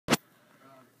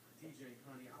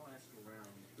honey, I'll ask around,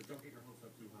 but don't get your hopes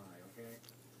up too high, okay?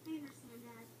 I understand,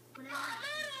 Dad. Whatever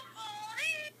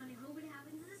honey, hope it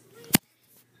happens this week.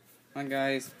 Hi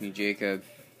guys, me Jacob.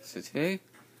 So today,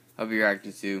 I'll be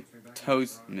reacting to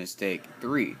Toast Mistake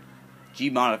 3,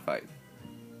 Gmodified.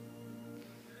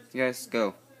 You guys,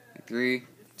 go. 3,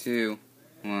 2,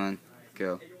 1,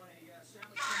 go.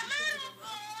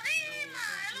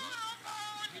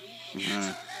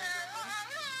 Uh-huh.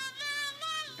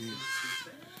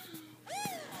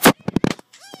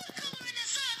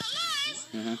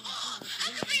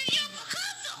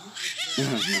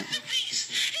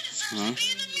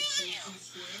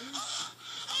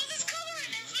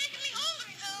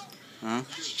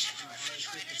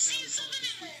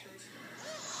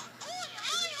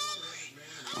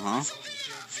 Huh?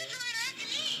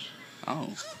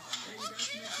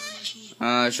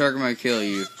 Oh. Shark might kill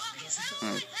you.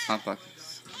 Oh, hot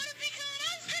pockets.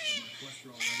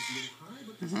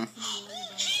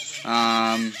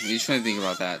 You just want to think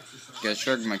about that. Yeah,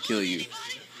 shark might kill you.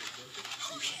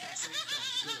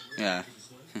 Yeah.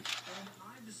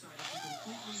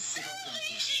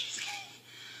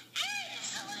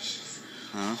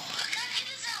 Huh?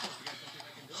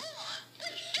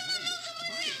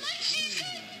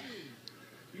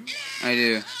 I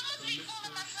do.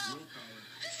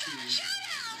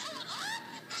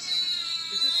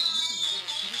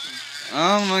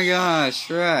 Oh my gosh,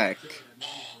 Shrek.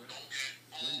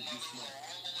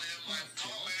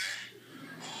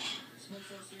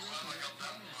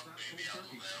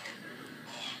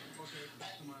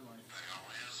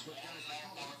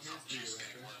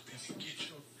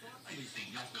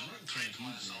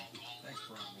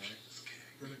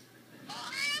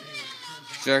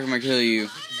 Shrek might kill you.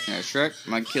 Yeah, Shrek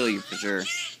might kill you for sure.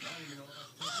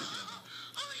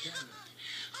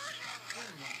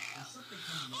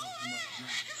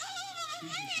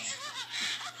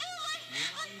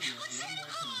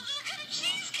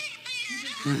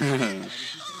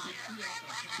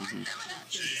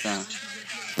 So.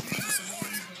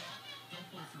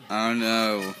 Oh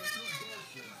no.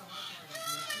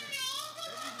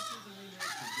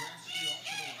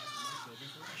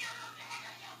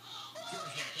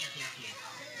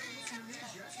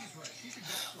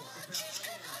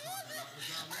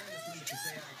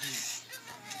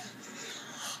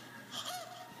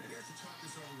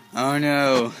 Oh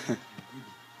no.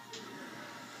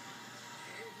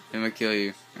 He might kill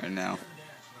you right now.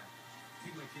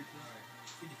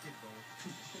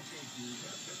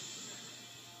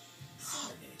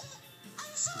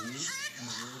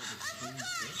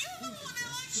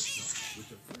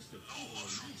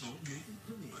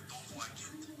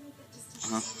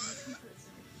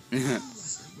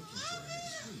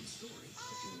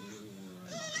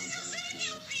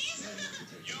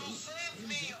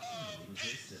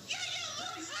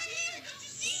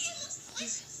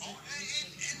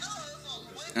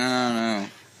 I don't know.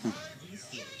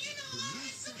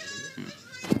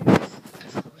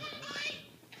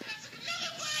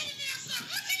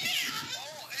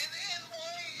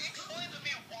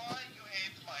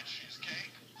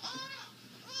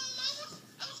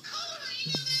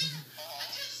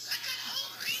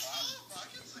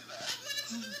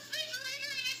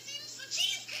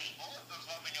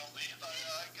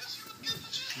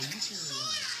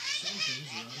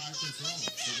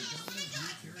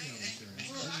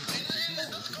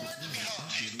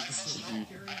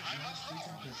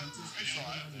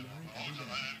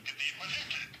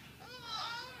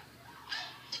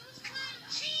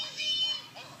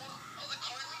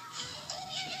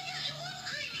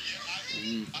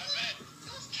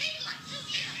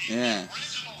 Yeah.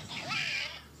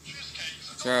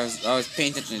 Sorry, I was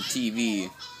paying attention to TV.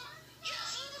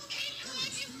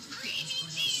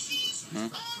 Huh?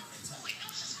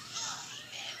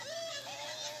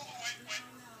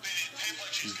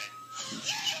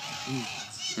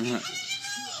 Okay.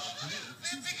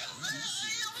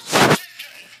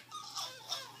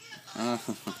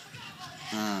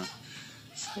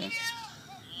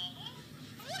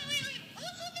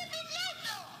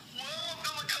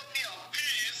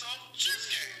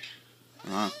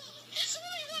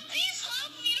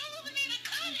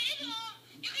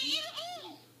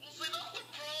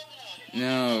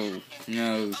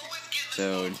 No,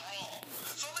 Toad.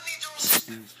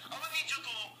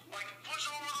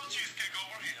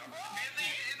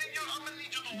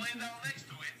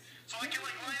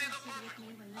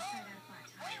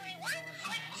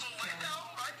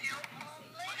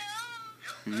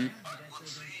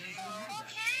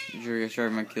 Sure,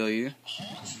 shark might kill you.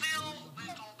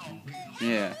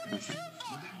 Yeah.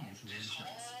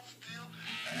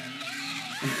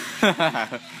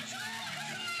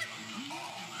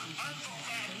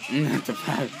 Not the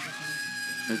fat.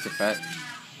 It's a fat.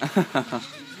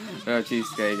 Oh,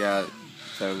 cheesecake got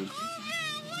toad.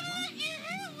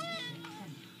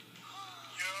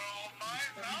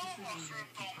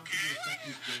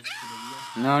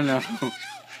 No, no.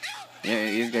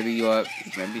 Yeah, he's gonna beat you up.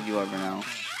 He's gonna beat you up right now.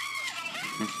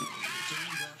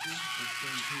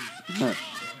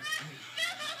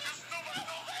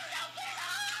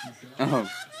 Oh.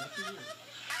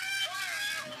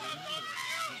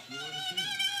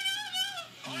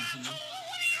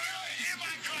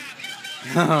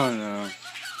 Oh no.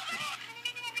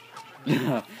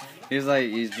 he's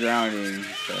drowning.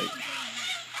 He's like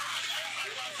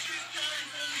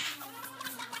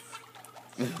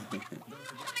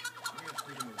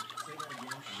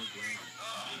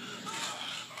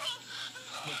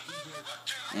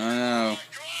oh no.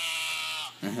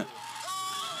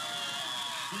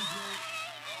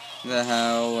 The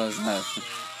hell was that?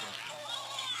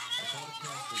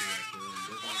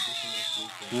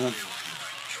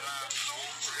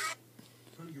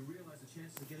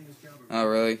 Oh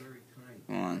really?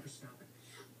 Come on.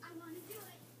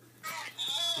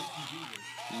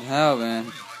 The hell,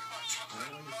 man.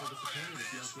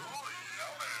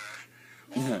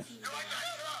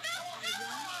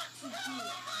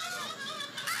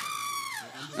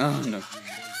 Oh no.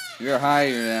 You're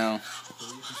higher now.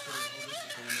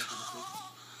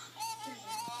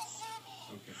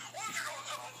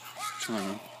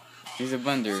 Oh, he's a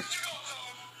bender.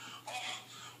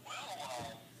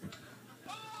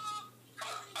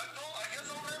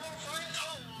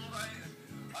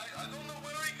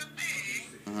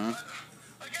 Uh-huh.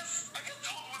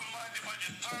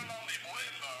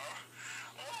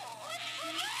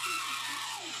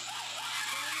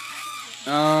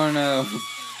 Oh no.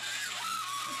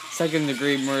 Second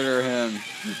degree murder him.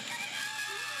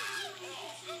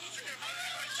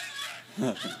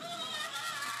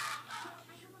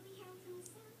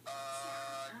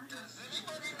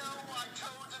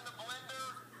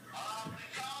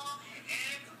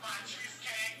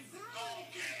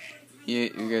 Yeah,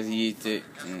 you guys eat it.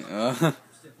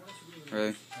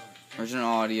 Really? Original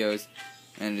audios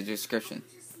in the description.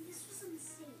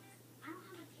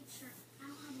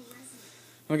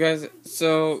 Well, guys,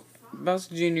 so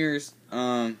Best Junior's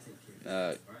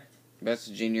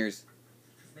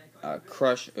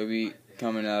crush will be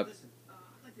coming up,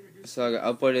 so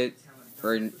I'll put it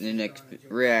for the next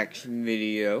reaction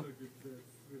video.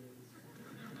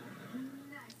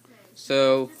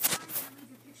 So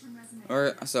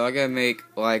I gotta make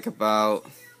like about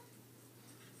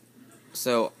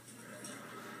so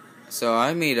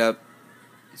I made up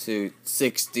to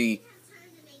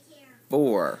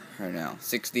 64 right now.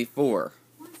 64.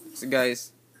 So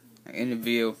guys, I end the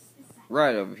video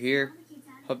right over here.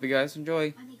 Hope you guys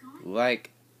enjoy.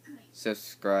 Like,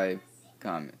 subscribe,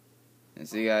 comment, and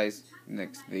see you guys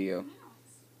next video.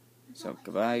 So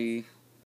goodbye.